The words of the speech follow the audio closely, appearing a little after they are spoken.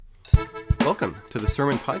Welcome to the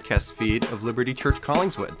sermon podcast feed of Liberty Church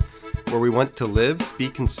Collingswood, where we want to live,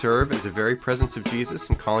 speak, and serve as a very presence of Jesus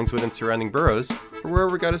in Collingswood and surrounding boroughs, or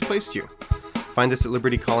wherever God has placed you. Find us at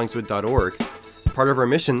libertycollingswood.org. Part of our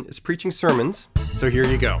mission is preaching sermons, so here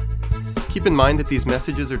you go. Keep in mind that these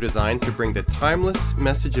messages are designed to bring the timeless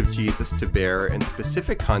message of Jesus to bear in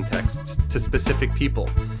specific contexts to specific people.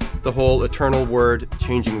 The whole eternal word,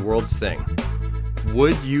 changing worlds thing.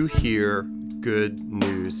 Would you hear good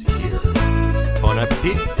news here? Bon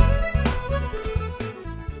appetit!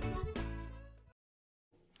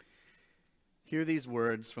 Hear these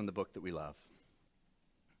words from the book that we love.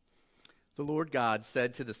 The Lord God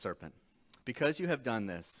said to the serpent, "Because you have done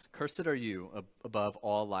this, cursed are you above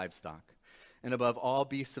all livestock, and above all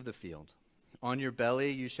beasts of the field. On your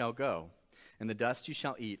belly you shall go, and the dust you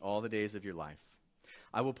shall eat all the days of your life.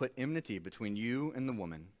 I will put enmity between you and the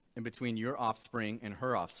woman, and between your offspring and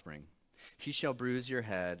her offspring. He shall bruise your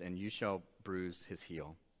head, and you shall bruise his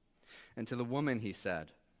heel." And to the woman he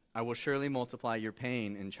said, "I will surely multiply your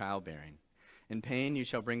pain in childbearing. In pain you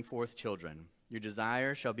shall bring forth children. Your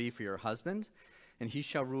desire shall be for your husband, and he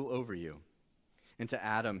shall rule over you." And to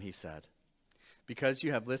Adam he said, "Because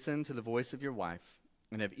you have listened to the voice of your wife,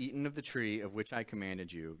 and have eaten of the tree of which I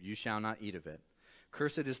commanded you, you shall not eat of it.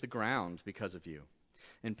 Cursed is the ground because of you.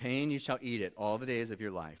 In pain you shall eat it all the days of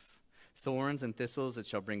your life. Thorns and thistles it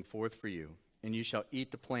shall bring forth for you, and you shall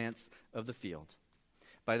eat the plants of the field.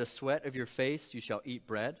 By the sweat of your face you shall eat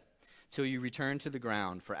bread, till you return to the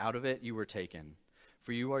ground, for out of it you were taken.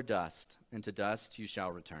 For you are dust, and to dust you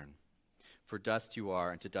shall return. For dust you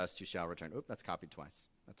are, and to dust you shall return." Oh, that's copied twice.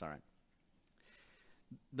 That's all right.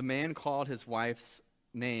 The man called his wife's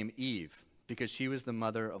name Eve, because she was the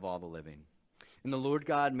mother of all the living. And the Lord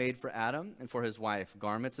God made for Adam and for his wife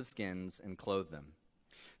garments of skins and clothed them.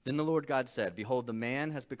 Then the Lord God said, "Behold, the man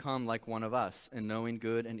has become like one of us in knowing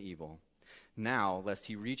good and evil. Now, lest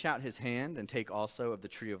he reach out his hand and take also of the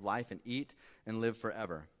tree of life and eat and live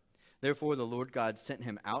forever." Therefore the Lord God sent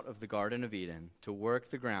him out of the Garden of Eden to work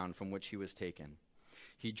the ground from which he was taken.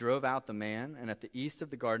 He drove out the man, and at the east of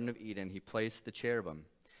the Garden of Eden he placed the cherubim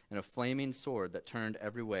and a flaming sword that turned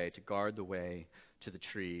every way to guard the way to the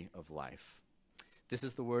tree of life. This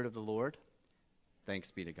is the word of the Lord. Thanks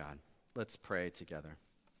be to God. Let's pray together.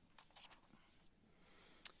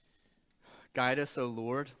 Guide us, O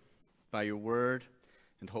Lord, by your word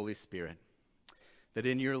and Holy Spirit, that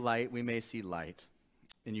in your light we may see light,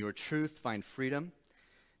 in your truth find freedom,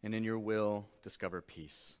 and in your will discover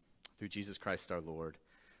peace. Through Jesus Christ our Lord.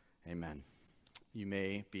 Amen. You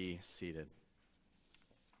may be seated.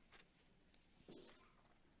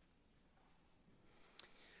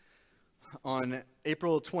 On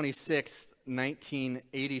April 26,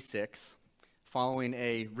 1986, following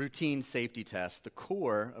a routine safety test, the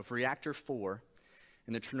core of Reactor 4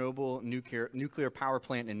 in the Chernobyl nuclear power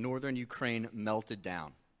plant in northern Ukraine melted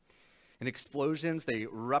down. In explosions, they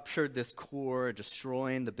ruptured this core,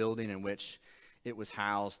 destroying the building in which it was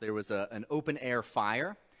housed. There was an open-air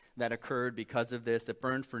fire that occurred because of this that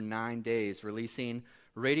burned for 9 days, releasing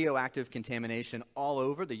radioactive contamination all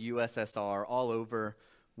over the USSR, all over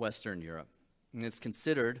Western Europe. And it's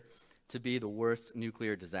considered to be the worst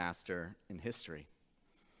nuclear disaster in history.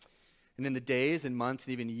 And in the days and months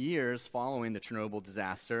and even years following the Chernobyl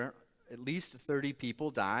disaster, at least 30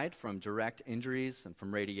 people died from direct injuries and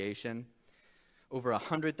from radiation. Over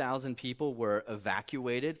 100,000 people were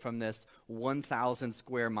evacuated from this 1,000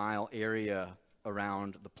 square mile area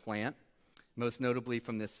around the plant, most notably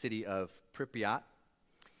from the city of Pripyat.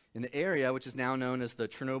 In the area, which is now known as the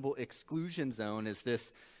Chernobyl Exclusion Zone, is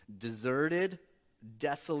this deserted,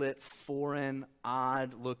 desolate, foreign,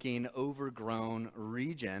 odd-looking, overgrown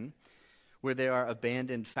region where there are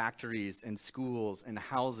abandoned factories and schools and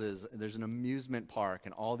houses. There's an amusement park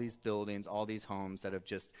and all these buildings, all these homes that have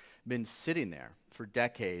just been sitting there for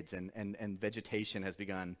decades, and vegetation has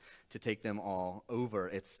begun to take them all over.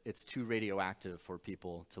 It's too radioactive for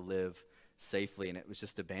people to live safely, and it was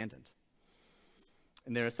just abandoned.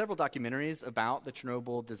 And there are several documentaries about the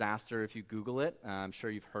Chernobyl disaster. If you Google it, I'm sure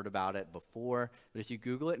you've heard about it before, but if you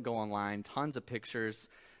Google it and go online, tons of pictures,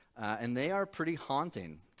 and they are pretty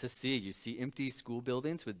haunting to see. You see empty school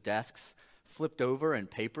buildings with desks flipped over and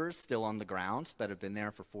papers still on the ground that have been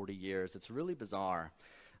there for 40 years. It's really bizarre,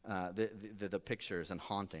 the pictures, and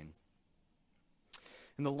haunting.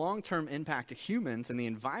 And the long-term impact to humans and the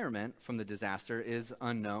environment from the disaster is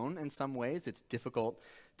unknown in some ways. It's difficult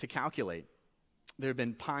to calculate. There have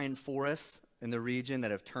been pine forests in the region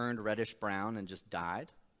that have turned reddish-brown and just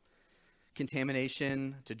died.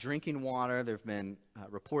 Contamination to drinking water. There have been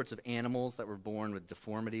reports of animals that were born with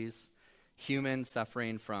deformities. humans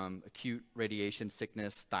suffering from acute radiation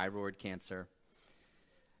sickness, thyroid cancer.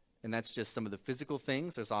 And that's just some of the physical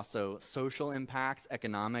things. There's also social impacts,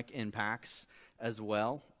 economic impacts as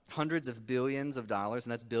well. Hundreds of billions of dollars,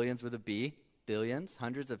 and that's billions with a B, billions,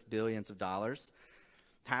 hundreds of billions of dollars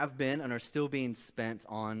have been and are still being spent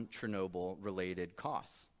on Chernobyl-related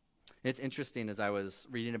costs. It's interesting, as I was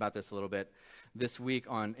reading about this a little bit this week,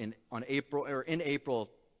 in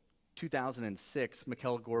April 2006,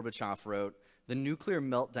 Mikhail Gorbachev wrote, "The nuclear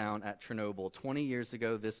meltdown at Chernobyl 20 years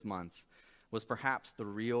ago this month was perhaps the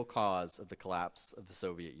real cause of the collapse of the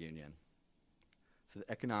Soviet Union." So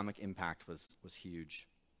the economic impact was huge.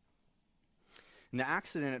 And the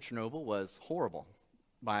accident at Chernobyl was horrible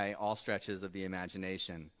by all stretches of the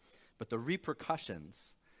imagination, but the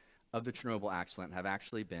repercussions of the Chernobyl accident have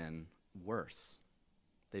actually been worse.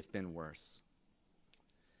 They've been worse.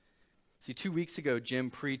 See, 2 weeks ago,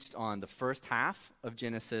 Jim preached on the first half of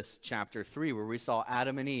Genesis chapter 3, where we saw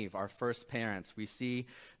Adam and Eve, our first parents. We see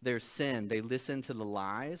their sin. They listen to the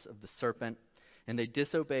lies of the serpent, and they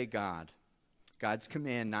disobey God, God's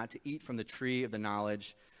command not to eat from the tree of the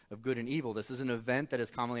knowledge of good and evil. This is an event that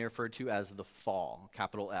is commonly referred to as the fall,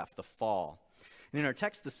 capital F, the fall. And in our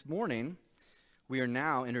text this morning, we are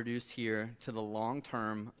now introduced here to the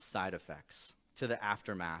long-term side effects, to the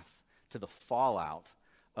aftermath, to the fallout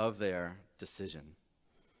of their decision,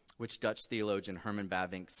 which Dutch theologian Herman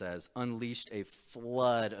Bavinck says unleashed a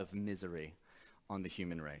flood of misery on the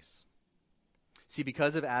human race. See,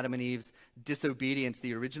 because of Adam and Eve's disobedience,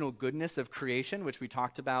 the original goodness of creation, which we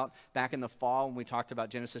talked about back in the fall when we talked about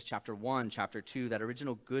Genesis chapter 1, chapter 2, that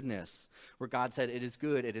original goodness where God said, "It is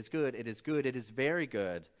good, it is good, it is good, it is very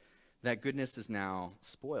good," that goodness is now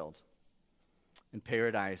spoiled, and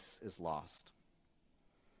paradise is lost.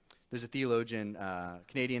 There's a theologian,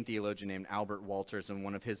 Canadian theologian named Albert Walters. In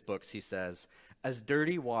one of his books, he says, "As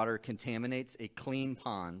dirty water contaminates a clean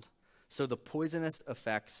pond, so the poisonous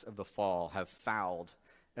effects of the fall have fouled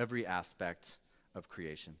every aspect of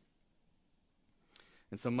creation."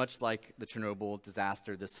 And so much like the Chernobyl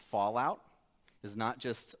disaster, this fallout is not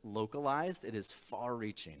just localized, it is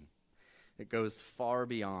far-reaching. It goes far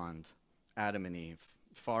beyond Adam and Eve,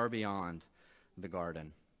 far beyond the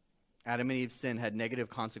garden. Adam and Eve's sin had negative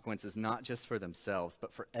consequences not just for themselves,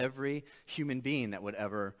 but for every human being that would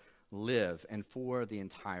ever live, and for the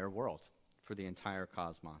entire world, for the entire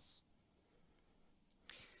cosmos.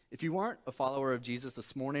 If you aren't a follower of Jesus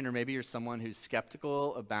this morning, or maybe you're someone who's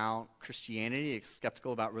skeptical about Christianity,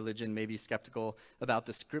 skeptical about religion, maybe skeptical about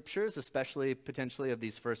the scriptures, especially potentially of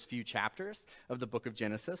these first few chapters of the book of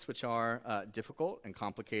Genesis, which are difficult and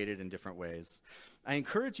complicated in different ways, I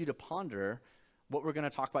encourage you to ponder what we're going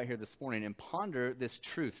to talk about here this morning, and ponder this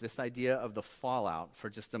truth, this idea of the fallout for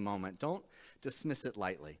just a moment. Don't dismiss it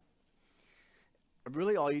lightly.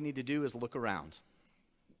 Really, all you need to do is look around.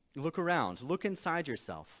 Look around. Look inside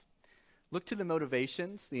yourself. Look to the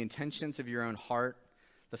motivations, the intentions of your own heart,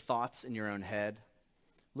 the thoughts in your own head.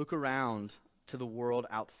 Look around to the world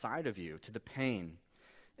outside of you, to the pain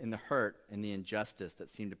and the hurt and the injustice that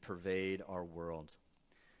seem to pervade our world.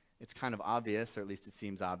 It's kind of obvious, or at least it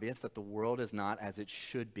seems obvious, that the world is not as it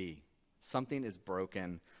should be. Something is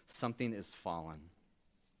broken. Something is fallen.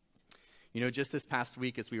 You know, just this past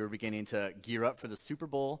week, as we were beginning to gear up for the Super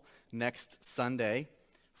Bowl next Sunday,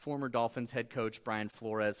 former Dolphins head coach Brian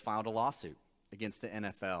Flores filed a lawsuit against the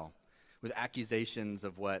NFL with accusations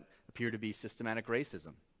of what appear to be systematic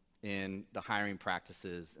racism in the hiring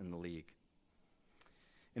practices in the league.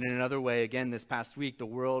 And in another way, again, this past week, the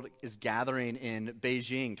world is gathering in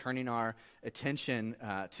Beijing, turning our attention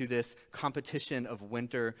to this competition of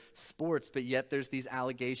winter sports, but yet there's these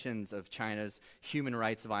allegations of China's human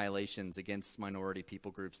rights violations against minority people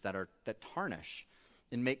groups that tarnish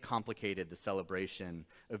and make complicated the celebration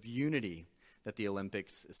of unity that the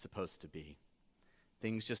Olympics is supposed to be.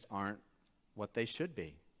 Things just aren't what they should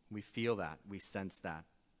be. We feel that. We sense that.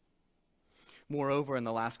 Moreover, in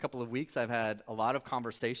the last couple of weeks, I've had a lot of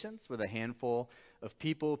conversations with a handful of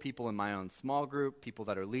people in my own small group, people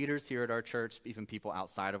that are leaders here at our church, even people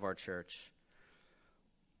outside of our church,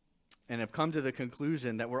 and have come to the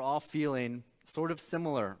conclusion that we're all feeling sort of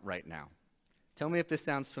similar right now. Tell me if this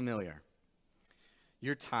sounds familiar.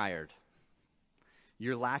 You're tired.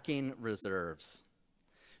 You're lacking reserves.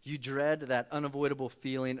 You dread that unavoidable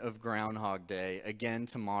feeling of Groundhog Day again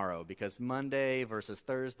tomorrow, because Monday versus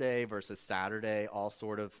Thursday versus Saturday all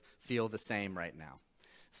sort of feel the same right now.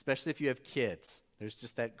 Especially if you have kids. There's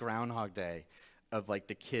just that Groundhog Day of like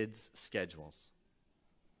the kids' schedules.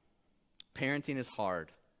 Parenting is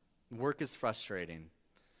hard. Work is frustrating.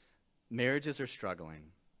 Marriages are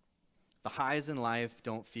struggling. The highs in life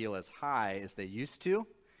don't feel as high as they used to,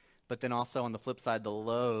 but then also on the flip side, the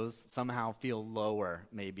lows somehow feel lower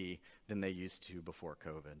maybe than they used to before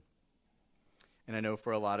COVID. And I know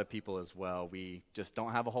for a lot of people as well, we just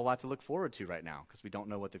don't have a whole lot to look forward to right now because we don't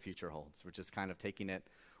know what the future holds. We're just kind of taking it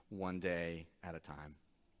one day at a time.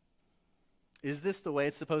 Is this the way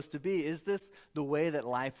it's supposed to be? Is this the way that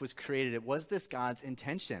life was created? Was this God's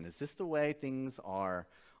intention? Is this the way things are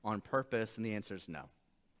on purpose? And the answer is no.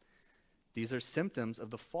 These are symptoms of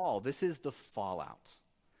the fall. This is the fallout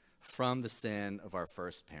from the sin of our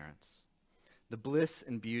first parents. The bliss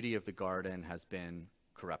and beauty of the garden has been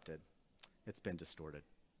corrupted. It's been distorted.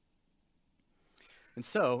 And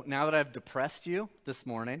so, now that I've depressed you this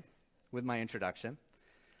morning with my introduction,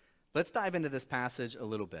 let's dive into this passage a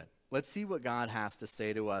little bit. Let's see what God has to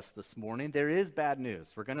say to us this morning. There is bad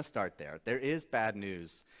news. We're going to start there. There is bad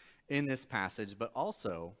news in this passage, but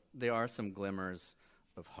also there are some glimmers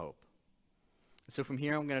of hope. So from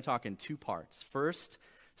here, I'm going to talk in two parts. First,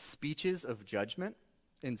 speeches of judgment,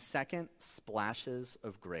 and second, splashes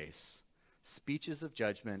of grace. Speeches of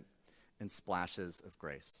judgment and splashes of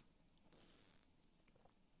grace.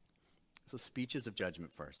 So speeches of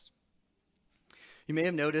judgment first. You may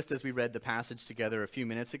have noticed as we read the passage together a few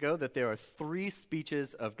minutes ago that there are three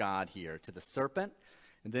speeches of God here, to the serpent,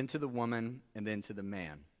 and then to the woman, and then to the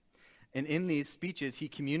man. And in these speeches, he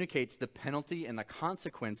communicates the penalty and the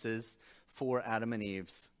consequences for Adam and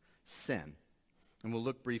Eve's sin. And we'll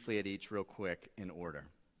look briefly at each real quick in order.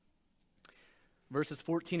 Verses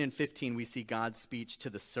 14 and 15, we see God's speech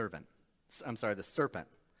to the serpent. The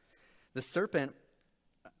serpent,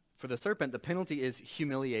 for the serpent, the penalty is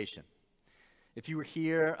humiliation. If you were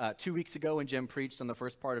here 2 weeks ago when Jim preached on the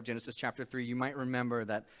first part of Genesis chapter 3, you might remember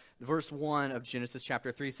that verse 1 of Genesis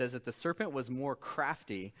chapter 3 says that the serpent was more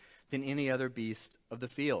crafty than any other beast of the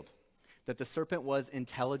field. That the serpent was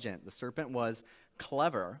intelligent, the serpent was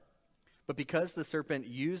clever, but because the serpent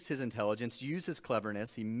used his intelligence, used his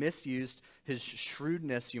cleverness, he misused his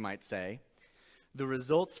shrewdness, you might say, the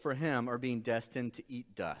results for him are being destined to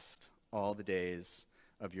eat dust all the days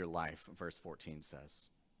of your life, verse 14 says.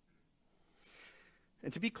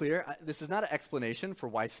 And to be clear, this is not an explanation for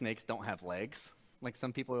why snakes don't have legs. Like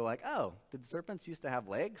some people are like, oh, did serpents used to have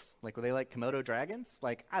legs? Like were they like Komodo dragons?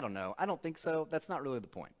 Like, I don't know. I don't think so. That's not really the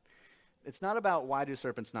point. It's not about why do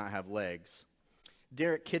serpents not have legs.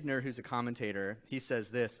 Derek Kidner, who's a commentator, he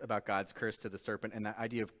says this about God's curse to the serpent and that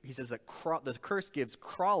idea of, he says that the curse gives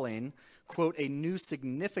crawling, quote, a new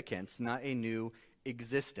significance, not a new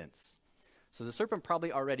existence. So the serpent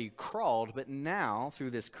probably already crawled, but now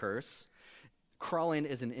through this curse, crawling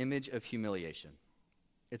is an image of humiliation.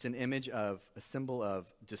 It's an image of a symbol of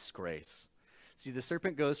disgrace. See, the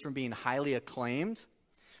serpent goes from being highly acclaimed,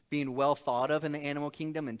 being well thought of in the animal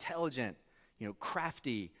kingdom, intelligent,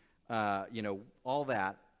 crafty, all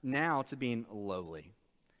that, now to being lowly,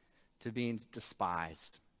 to being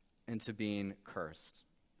despised, and to being cursed.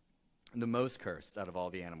 The most cursed out of all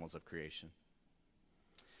the animals of creation.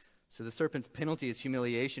 So the serpent's penalty is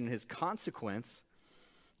humiliation. His consequence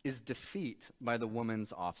is defeat by the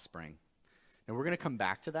woman's offspring. And we're going to come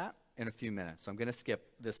back to that in a few minutes. So I'm going to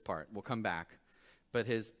skip this part. We'll come back. But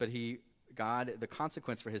the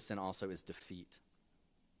consequence for his sin also is defeat.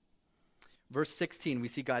 Verse 16, we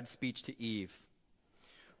see God's speech to Eve.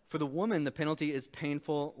 For the woman, the penalty is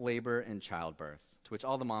painful labor and childbirth, to which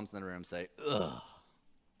all the moms in the room say, ugh,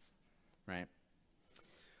 right?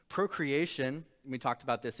 Procreation, we talked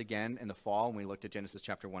about this again in the fall when we looked at Genesis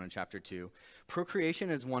chapter 1 and chapter 2. Procreation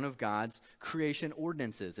is one of God's creation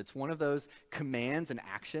ordinances. It's one of those commands and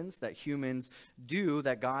actions that humans do,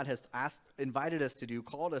 that God has invited us to do,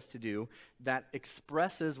 called us to do, that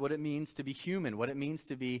expresses what it means to be human, what it means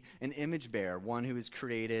to be an image bearer, one who is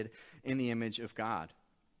created in the image of God.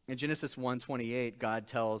 In Genesis 1:28, God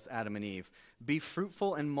tells Adam and Eve, be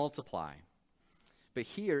fruitful and multiply. But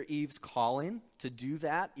here, Eve's calling to do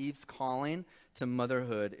that, Eve's calling to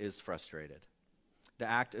motherhood is frustrated. The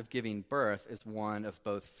act of giving birth is one of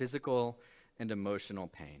both physical and emotional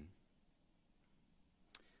pain.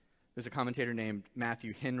 There's a commentator named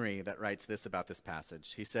Matthew Henry that writes this about this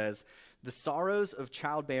passage. He says, the sorrows of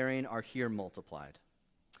childbearing are here multiplied.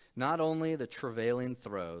 Not only the travailing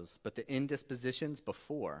throes, but the indispositions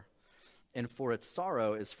before, and for its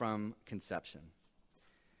sorrow is from conception.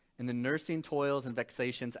 And the nursing toils and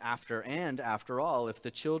vexations after, and after all, if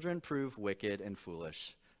the children prove wicked and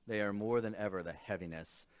foolish, they are more than ever the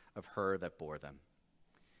heaviness of her that bore them.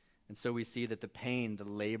 And so we see that the pain, the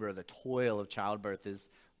labor, the toil of childbirth is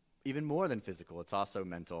even more than physical. It's also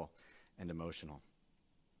mental and emotional.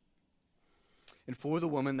 And for the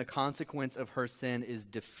woman, the consequence of her sin is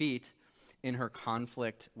defeat in her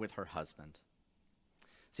conflict with her husband.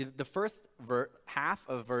 See, the first half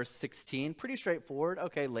of verse 16, pretty straightforward.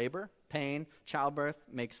 Okay, labor, pain, childbirth,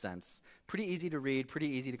 makes sense. Pretty easy to read, pretty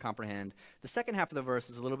easy to comprehend. The second half of the verse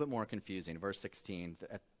is a little bit more confusing, verse 16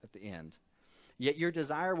 at the end. Yet your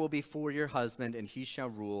desire will be for your husband, and he shall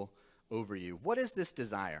rule over you. What is this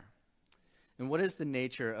desire? And what is the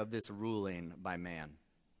nature of this ruling by man?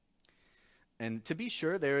 And to be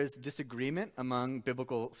sure, there is disagreement among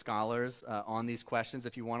biblical scholars on these questions.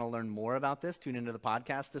 If you want to learn more about this, tune into the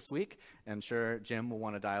podcast this week. I'm sure Jim will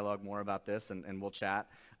want to dialogue more about this, and we'll chat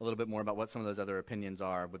a little bit more about what some of those other opinions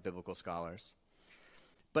are with biblical scholars.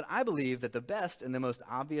 But I believe that the best and the most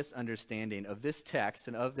obvious understanding of this text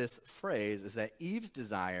and of this phrase is that Eve's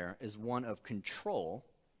desire is one of control,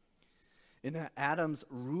 and that Adam's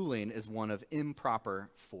ruling is one of improper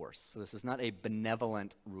force. So this is not a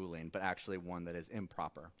benevolent ruling, but actually one that is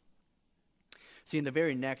improper. See, in the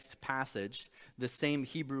very next passage, the same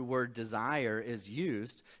Hebrew word desire is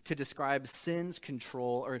used to describe sin's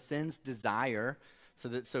control or sin's desire.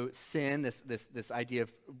 So sin, this idea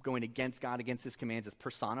of going against God, against his commands, is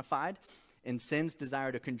personified. And sin's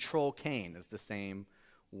desire to control Cain is the same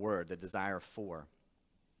word, the desire for.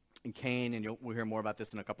 And Cain, and we'll hear more about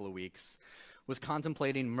this in a couple of weeks, was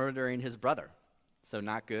contemplating murdering his brother. So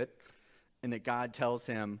not good. And that God tells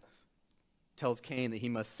Cain that he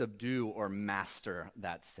must subdue or master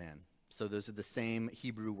that sin. So those are the same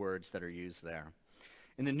Hebrew words that are used there.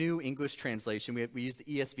 In the New English translation, we use the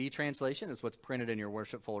ESV translation. It's what's printed in your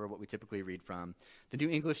worship folder, what we typically read from. The New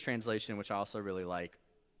English translation, which I also really like,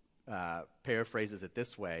 paraphrases it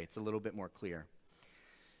this way. It's a little bit more clear.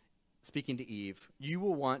 Speaking to Eve, you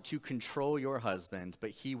will want to control your husband, but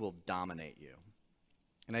he will dominate you.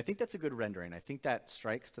 And I think that's a good rendering. I think that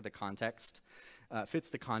strikes to the context, fits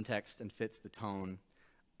the context, and fits the tone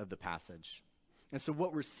of the passage. And so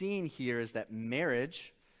what we're seeing here is that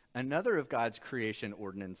marriage, another of God's creation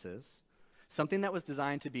ordinances, something that was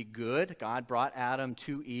designed to be good. God brought Adam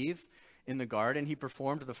to Eve in the garden. He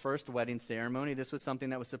performed the first wedding ceremony. This was something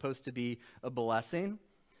that was supposed to be a blessing,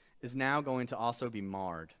 is now going to also be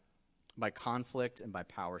marred by conflict and by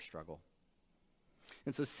power struggle.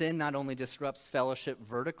 And so sin not only disrupts fellowship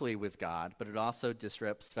vertically with God, but it also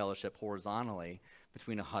disrupts fellowship horizontally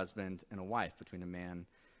between a husband and a wife, between a man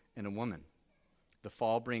and a woman. The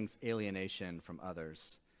fall brings alienation from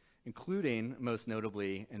others, including, most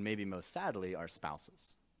notably, and maybe most sadly, our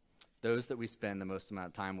spouses. Those that we spend the most amount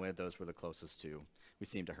of time with, those we're the closest to, we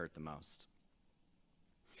seem to hurt the most.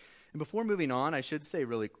 And before moving on, I should say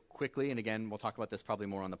really quickly, and again, we'll talk about this probably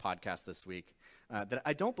more on the podcast this week, that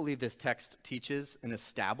I don't believe this text teaches an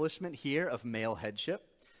establishment here of male headship,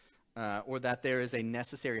 or that there is a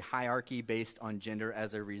necessary hierarchy based on gender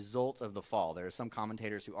as a result of the fall. There are some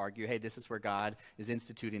commentators who argue, hey, this is where God is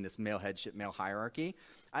instituting this male headship, male hierarchy.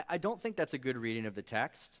 I don't think that's a good reading of the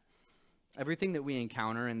text. Everything that we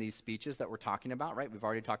encounter in these speeches that we're talking about, right? We've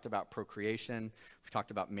already talked about procreation, we've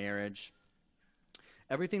talked about marriage.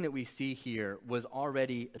 Everything that we see here was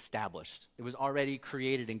already established. It was already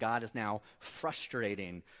created, and God is now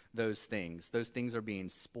frustrating those things. Those things are being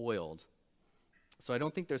spoiled. So I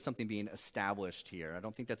don't think there's something being established here. I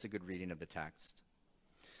don't think that's a good reading of the text.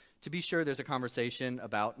 To be sure, there's a conversation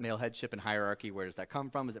about male headship and hierarchy. Where does that come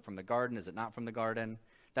from? Is it from the garden? Is it not from the garden?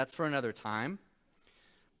 That's for another time.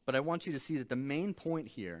 But I want you to see that the main point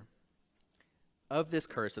here of this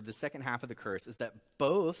curse, of the second half of the curse, is that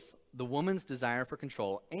both the woman's desire for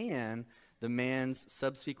control and the man's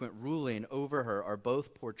subsequent ruling over her are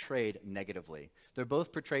both portrayed negatively. They're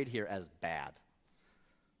both portrayed here as bad.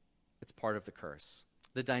 It's part of the curse.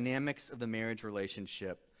 The dynamics of the marriage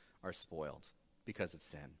relationship are spoiled because of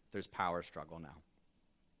sin. There's power struggle now.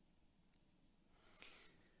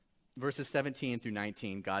 Verses 17 through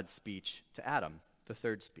 19, God's speech to Adam, the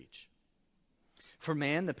third speech. For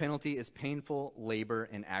man, the penalty is painful labor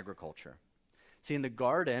in agriculture. See, in the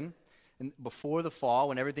garden, before the fall,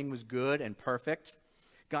 when everything was good and perfect,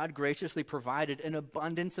 God graciously provided an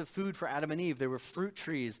abundance of food for Adam and Eve. There were fruit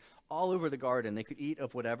trees all over the garden. They could eat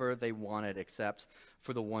of whatever they wanted except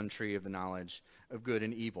for the one tree of the knowledge of good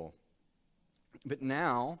and evil. But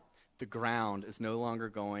now, the ground is no longer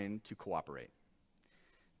going to cooperate.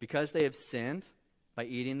 Because they have sinned by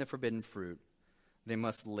eating the forbidden fruit, they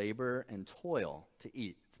must labor and toil to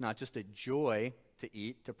eat. It's not just a joy to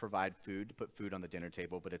eat, to provide food, to put food on the dinner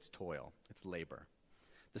table, but it's toil, it's labor.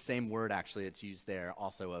 The same word, actually, it's used there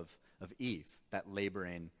also of Eve, that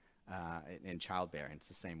laboring in childbearing. It's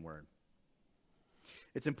the same word.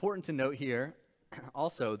 It's important to note here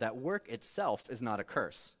also that work itself is not a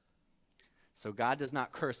curse. So God does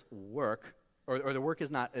not curse work or the work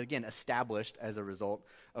is not, again, established as a result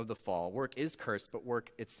of the fall. Work is cursed, but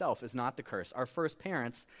work itself is not the curse. Our first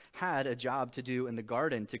parents had a job to do in the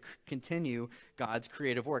garden to continue God's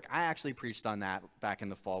creative work. I actually preached on that back in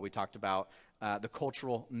the fall. We talked about the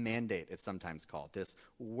cultural mandate, it's sometimes called, this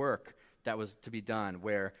work that was to be done,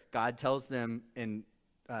 where God tells them in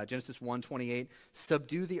Genesis 1:28,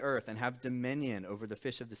 subdue the earth and have dominion over the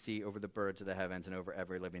fish of the sea, over the birds of the heavens, and over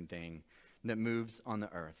every living thing that moves on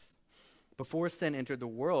the earth. Before sin entered the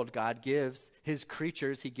world, God gives his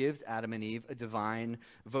creatures, he gives Adam and Eve a divine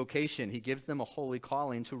vocation. He gives them a holy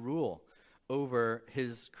calling to rule over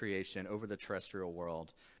his creation, over the terrestrial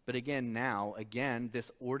world. But again, this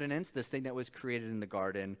ordinance, this thing that was created in the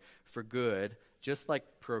garden for good, just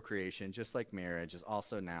like procreation, just like marriage, is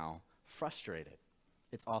also now frustrated.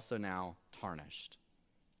 It's also now tarnished.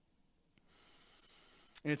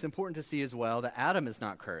 And it's important to see as well that Adam is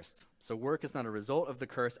not cursed. So work is not a result of the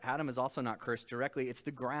curse. Adam is also not cursed directly. It's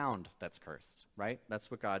the ground that's cursed, right?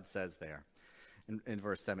 That's what God says there in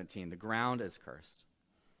verse 17. The ground is cursed.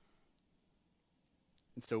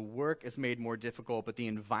 And so work is made more difficult, but the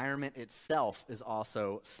environment itself is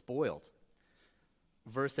also spoiled.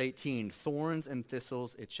 Verse 18, thorns and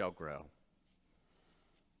thistles it shall grow.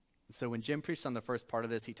 So when Jim preached on the first part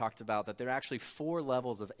of this, he talked about that there are actually 4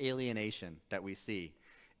 levels of alienation that we see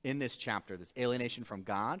in this chapter. There's alienation from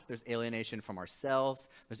God, there's alienation from ourselves,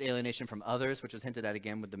 there's alienation from others, which was hinted at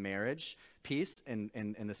again with the marriage piece and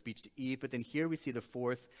the speech to Eve. But then here we see the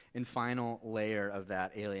 4th and final layer of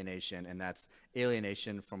that alienation, and that's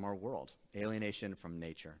alienation from our world, alienation from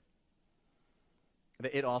nature.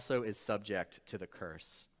 It also is subject to the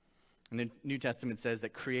curse. And the New Testament says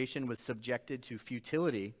that creation was subjected to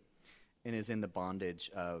futility and is in the bondage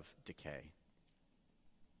of decay.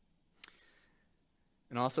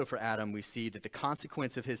 And also for Adam, we see that the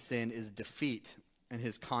consequence of his sin is defeat and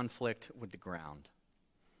his conflict with the ground.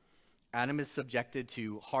 Adam is subjected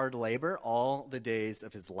to hard labor all the days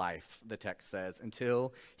of his life, the text says,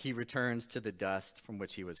 until he returns to the dust from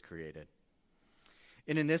which he was created.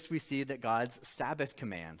 And in this, we see that God's Sabbath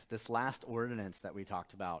command, this last ordinance that we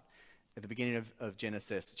talked about at the beginning of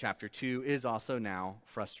Genesis chapter 2, is also now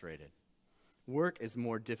frustrated. Work is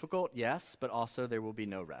more difficult, yes, but also there will be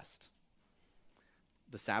no rest.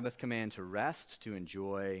 The Sabbath command to rest, to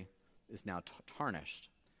enjoy, is now tarnished.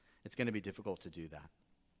 It's going to be difficult to do that.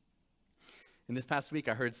 In this past week,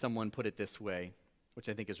 I heard someone put it this way, which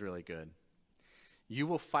I think is really good. You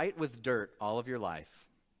will fight with dirt all of your life,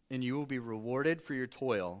 and you will be rewarded for your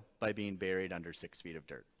toil by being buried under 6 feet of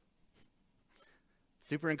dirt.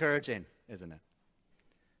 Super encouraging, isn't it?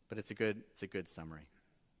 But it's a good summary.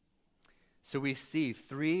 So we see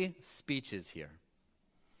 3 speeches here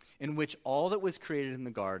in which all that was created in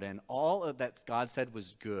the garden, all of that God said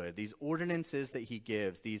was good, these ordinances that he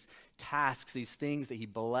gives, these tasks, these things that he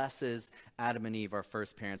blesses Adam and Eve, our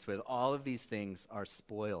first parents, with, all of these things are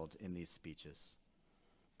spoiled in these speeches.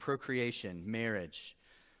 Procreation, marriage,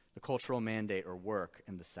 the cultural mandate or work,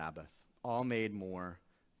 and the Sabbath, all made more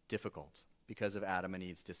difficult because of Adam and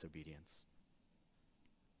Eve's disobedience.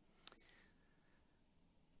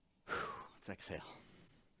 Let's exhale.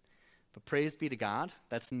 But praise be to God,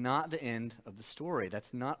 that's not the end of the story.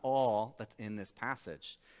 That's not all that's in this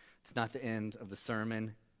passage. It's not the end of the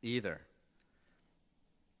sermon either.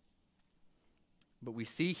 But we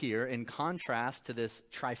see here, in contrast to this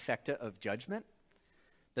trifecta of judgment,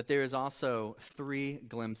 that there is also 3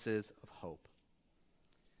 glimpses of hope.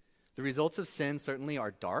 The results of sin certainly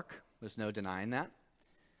are dark. There's no denying that.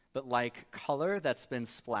 But like color that's been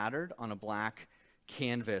splattered on a black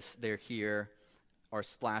canvas, there here are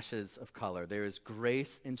splashes of color. There is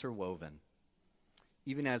grace interwoven.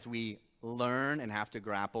 Even as we learn and have to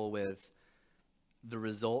grapple with the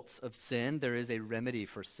results of sin, there is a remedy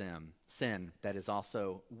for sin that is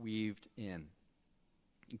also weaved in.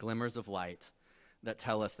 Glimmers of light that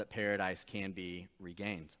tell us that paradise can be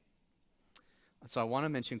regained. So I want to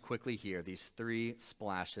mention quickly here these 3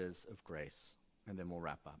 splashes of grace, and then we'll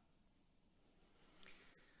wrap up.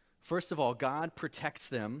 First of all, God protects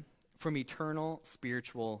them from eternal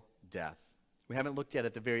spiritual death. We haven't looked yet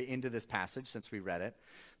at the very end of this passage since we read it,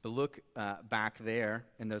 but look back there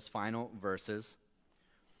in those final verses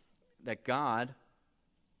that God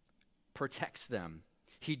protects them.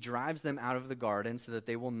 He drives them out of the garden so that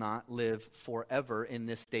they will not live forever in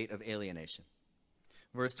this state of alienation.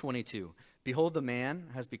 Verse 22, behold, the man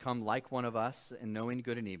has become like one of us in knowing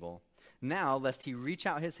good and evil. Now, lest he reach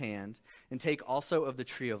out his hand and take also of the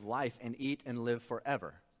tree of life and eat and live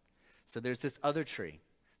forever. So there's this other tree,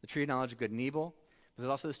 the tree of knowledge of good and evil, but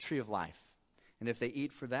there's also this tree of life. And if they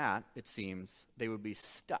eat for that, it seems, they would be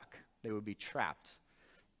stuck. They would be trapped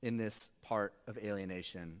in this part of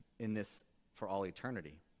alienation, in this for all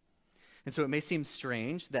eternity. And so it may seem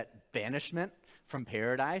strange that banishment from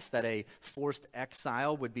paradise, that a forced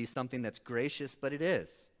exile would be something that's gracious, but it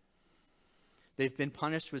is. They've been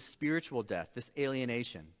punished with spiritual death, this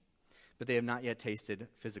alienation, but they have not yet tasted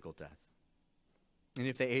physical death. And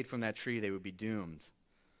if they ate from that tree, they would be doomed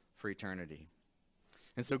for eternity.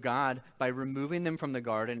 And so God, by removing them from the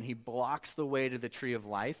garden, he blocks the way to the tree of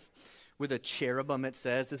life with a cherubim, it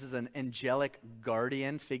says. This is an angelic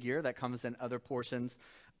guardian figure that comes in other portions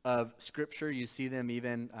of Scripture. You see them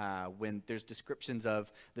even when there's descriptions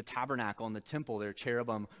of the tabernacle and the temple. There are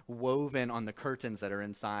cherubim woven on the curtains that are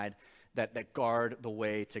inside that guard the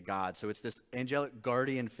way to God. So it's this angelic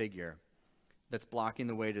guardian figure that's blocking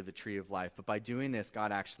the way to the tree of life. But by doing this,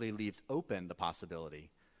 God actually leaves open the possibility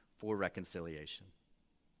for reconciliation.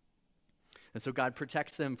 And so God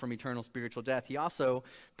protects them from eternal spiritual death. He also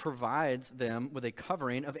provides them with a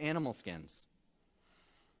covering of animal skins.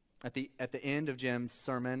 At the end of Jim's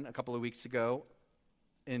sermon a couple of weeks ago,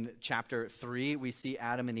 in chapter 3, we see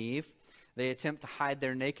Adam and Eve. They attempt to hide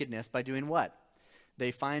their nakedness by doing what?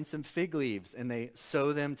 They find some fig leaves and they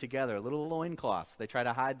sew them together, little loincloths. They try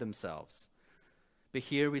to hide themselves. But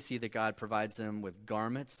here we see that God provides them with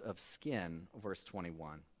garments of skin, verse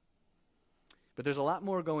 21. But there's a lot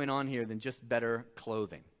more going on here than just better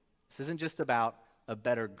clothing. This isn't just about a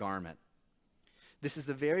better garment. This is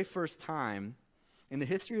the very first time in the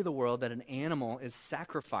history of the world that an animal is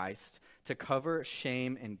sacrificed to cover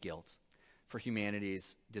shame and guilt for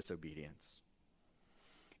humanity's disobedience.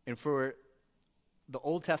 And for the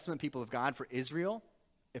Old Testament people of God, for Israel,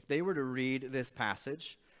 if they were to read this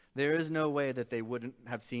passage, there is no way that they wouldn't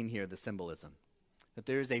have seen here the symbolism. That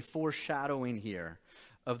there is a foreshadowing here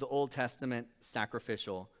of the Old Testament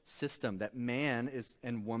sacrificial system, that man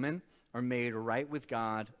and woman are made right with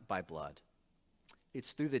God by blood.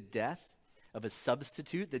 It's through the death of a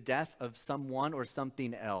substitute, the death of someone or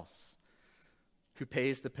something else who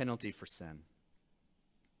pays the penalty for sin.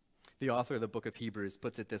 The author of the book of Hebrews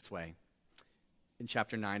puts it this way in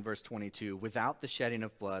chapter 9, verse 22, without the shedding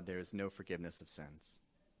of blood, there is no forgiveness of sins.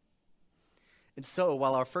 And so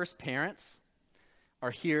while our first parents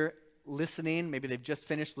are here listening, maybe they've just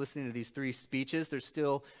finished listening to these 3 speeches, they're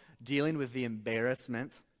still dealing with the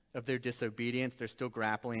embarrassment of their disobedience. They're still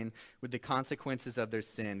grappling with the consequences of their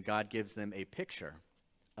sin. God gives them a picture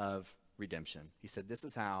of redemption. He said, this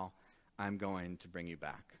is how I'm going to bring you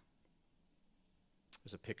back.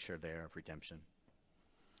 There's a picture there of redemption.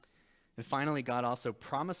 And finally, God also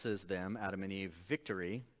promises them, Adam and Eve,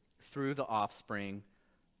 victory through the offspring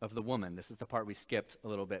of the woman. This is the part we skipped a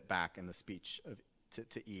little bit back in the speech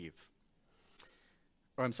to Eve.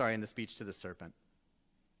 Or I'm sorry, in the speech to the serpent.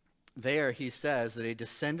 There he says that a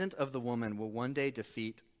descendant of the woman will one day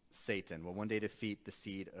defeat Satan, will one day defeat the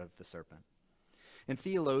seed of the serpent. And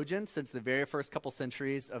theologians, since the very first couple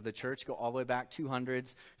centuries of the church, go all the way back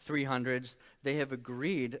 200s, 300s, they have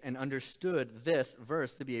agreed and understood this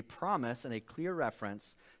verse to be a promise and a clear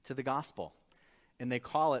reference to the gospel. And they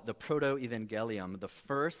call it the proto-evangelium, the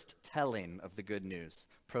first telling of the good news.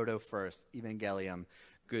 Proto-first, evangelium,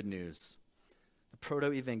 good news. The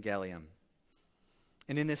proto-evangelium.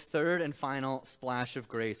 And in this third and final splash of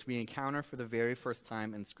grace, we encounter for the very first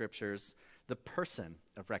time in scriptures the person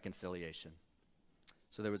of reconciliation.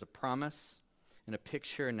 So there was a promise and a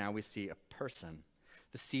picture, and now we see a person,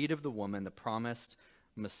 the seed of the woman, the promised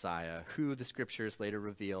Messiah, who the scriptures later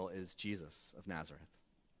reveal is Jesus of Nazareth.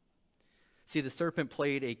 See, the serpent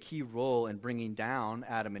played a key role in bringing down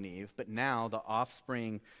Adam and Eve, but now the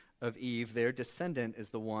offspring of Eve, their descendant, is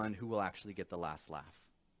the one who will actually get the last laugh.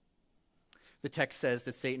 The text says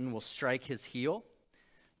that Satan will strike his heel,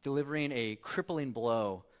 delivering a crippling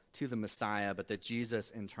blow to the Messiah, but that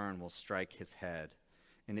Jesus in turn will strike his head,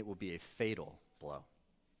 and it will be a fatal blow.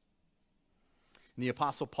 And the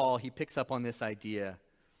Apostle Paul, he picks up on this idea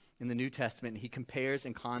in the New Testament. He compares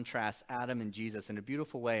and contrasts Adam and Jesus in a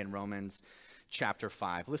beautiful way in Romans chapter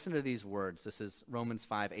 5. Listen to these words. This is Romans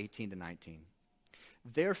 5, 18 to 19.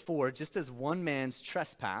 Therefore, just as one man's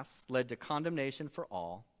trespass led to condemnation for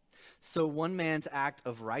all, so one man's act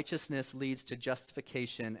of righteousness leads to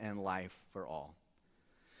justification and life for all.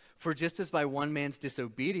 For just as by one man's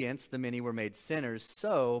disobedience the many were made sinners,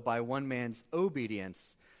 so by one man's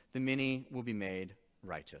obedience the many will be made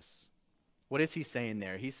righteous. What is he saying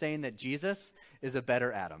there? He's saying that Jesus is a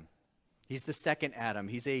better Adam. He's the second Adam.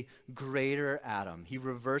 He's a greater Adam. He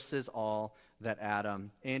reverses all that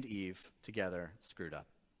Adam and Eve together screwed up.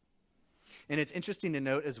 And it's interesting to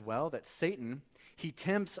note as well that Satan, he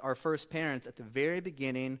tempts our first parents at the very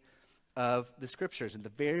beginning of the scriptures, at the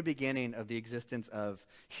very beginning of the existence of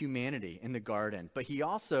humanity in the garden. But he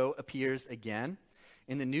also appears again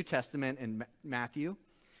in the New Testament in Matthew,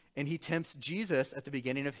 and he tempts Jesus at the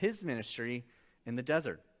beginning of his ministry in the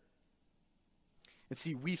desert. And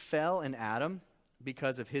see, we fell in Adam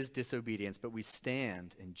because of his disobedience, but we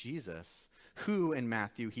stand in Jesus, who in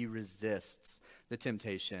Matthew, he resists the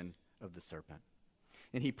temptation of the serpent.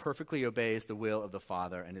 And he perfectly obeys the will of the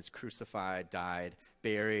Father and is crucified, died,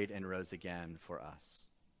 buried, and rose again for us.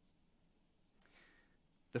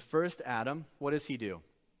 The first Adam, what does he do?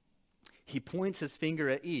 He points his finger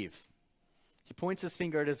at Eve. He points his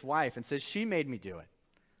finger at his wife and says, she made me do it.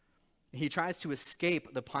 He tries to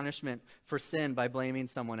escape the punishment for sin by blaming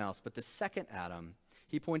someone else. But the second Adam,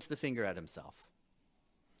 he points the finger at himself.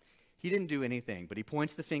 He didn't do anything, but he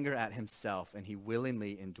points the finger at himself, and he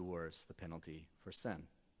willingly endures the penalty for sin.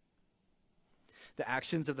 The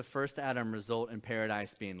actions of the first Adam result in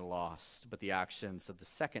paradise being lost, but the actions of the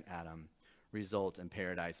second Adam result in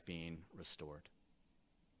paradise being restored.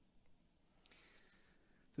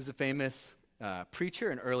 There's a famous preacher,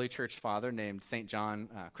 an early church father named St. John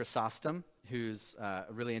Chrysostom, who's a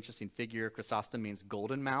really interesting figure. Chrysostom means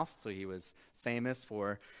golden mouth, so he was famous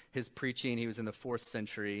for his preaching. He was in the 4th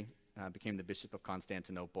century, became the Bishop of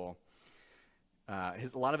Constantinople. A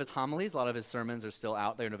lot of his homilies, a lot of his sermons are still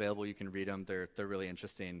out there and available. You can read them. They're really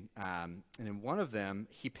interesting. And in one of them,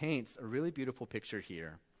 he paints a really beautiful picture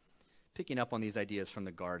here, picking up on these ideas from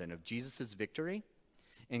the garden of Jesus' victory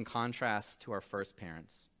in contrast to our first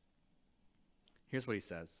parents. Here's what he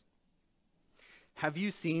says. Have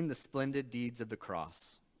you seen the splendid deeds of the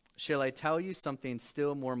cross? Shall I tell you something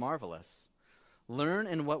still more marvelous? Learn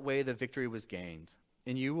in what way the victory was gained,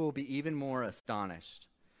 and you will be even more astonished.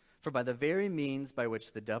 For by the very means by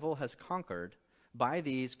which the devil has conquered, by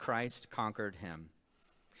these Christ conquered him.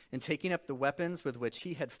 And taking up the weapons with which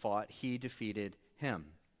he had fought, he defeated him.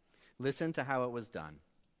 Listen to how it was done.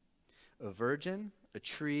 A virgin, a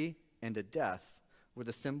tree, and a death were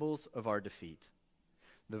the symbols of our defeat.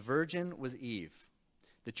 The virgin was Eve.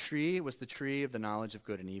 The tree was the tree of the knowledge of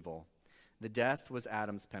good and evil. The death was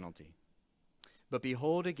Adam's penalty. But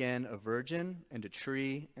behold again a virgin and a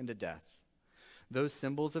tree and a death. Those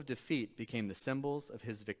symbols of defeat became the symbols of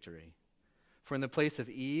his victory. For in the place of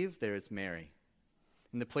Eve there is Mary.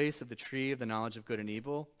 In the place of the tree of the knowledge of good and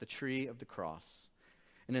evil, the tree of the cross.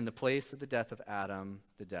 And in the place of the death of Adam,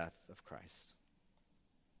 the death of Christ.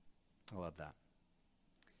 I love that.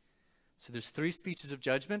 So there's 3 speeches of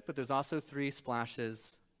judgment, but there's also 3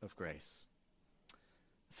 splashes of grace.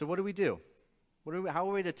 So what do we do? How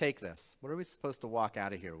are we to take this? What are we supposed to walk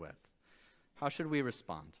out of here with? How should we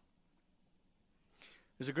respond?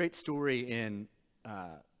 There's a great story in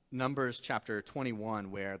Numbers chapter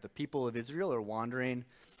 21 where the people of Israel are wandering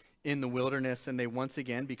in the wilderness and they once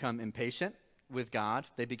again become impatient with God.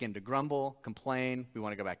 They begin to grumble, complain. We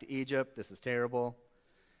want to go back to Egypt. This is terrible.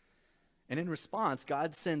 And in response,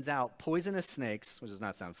 God sends out poisonous snakes, which does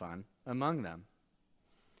not sound fun, among them.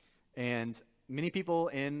 And many people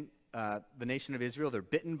in the nation of Israel, they're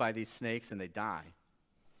bitten by these snakes and they die.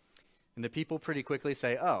 And the people pretty quickly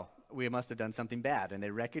say, oh, we must have done something bad. And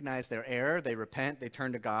they recognize their error, they repent, they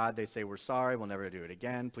turn to God, they say, we're sorry, we'll never do it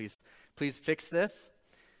again, please fix this.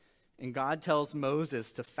 And God tells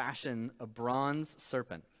Moses to fashion a bronze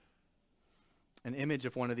serpent, an image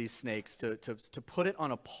of one of these snakes, to put it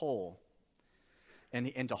on a pole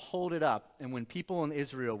and to hold it up. And when people in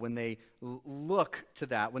Israel, when they look to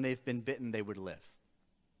that, when they've been bitten, they would live.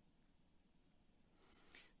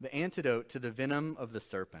 The antidote to the venom of the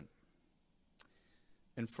serpent.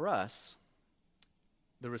 And for us,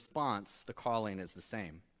 the response, the calling is the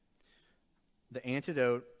same. The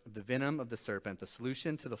antidote of the venom of the serpent, the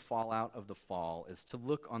solution to the fallout of the fall, is to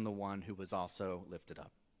look on the one who was also lifted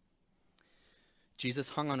up. Jesus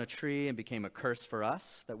hung on a tree and became a curse for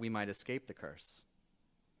us that we might escape the curse.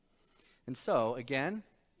 And so, again,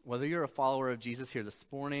 whether you're a follower of Jesus here this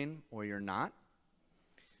morning or you're not,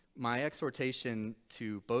 my exhortation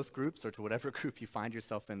to both groups or to whatever group you find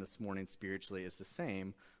yourself in this morning spiritually is the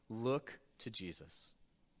same. Look to Jesus.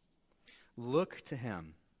 Look to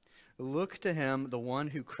him. Look to him, the one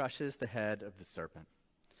who crushes the head of the serpent.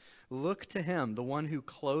 Look to him, the one who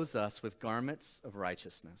clothes us with garments of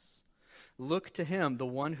righteousness. Look to him, the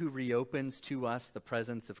one who reopens to us the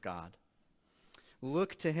presence of God.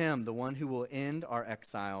 Look to him, the one who will end our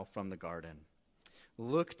exile from the garden.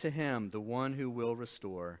 Look to him, the one who will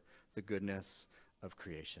restore the goodness of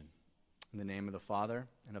creation. In the name of the Father,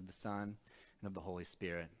 and of the Son, and of the Holy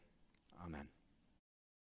Spirit. Amen.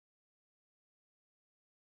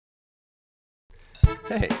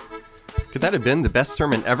 Hey, could that have been the best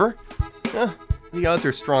sermon ever? the odds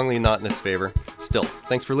are strongly not in its favor. Still,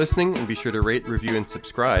 thanks for listening, and be sure to rate, review, and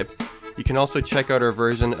subscribe. You can also check out our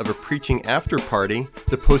version of a preaching after party,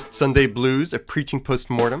 the Post-Sunday Blues, a preaching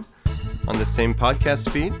post-mortem, on the same podcast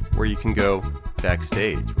feed, where you can go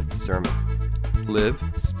backstage with the sermon. Live,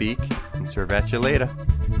 speak, and serve at you later.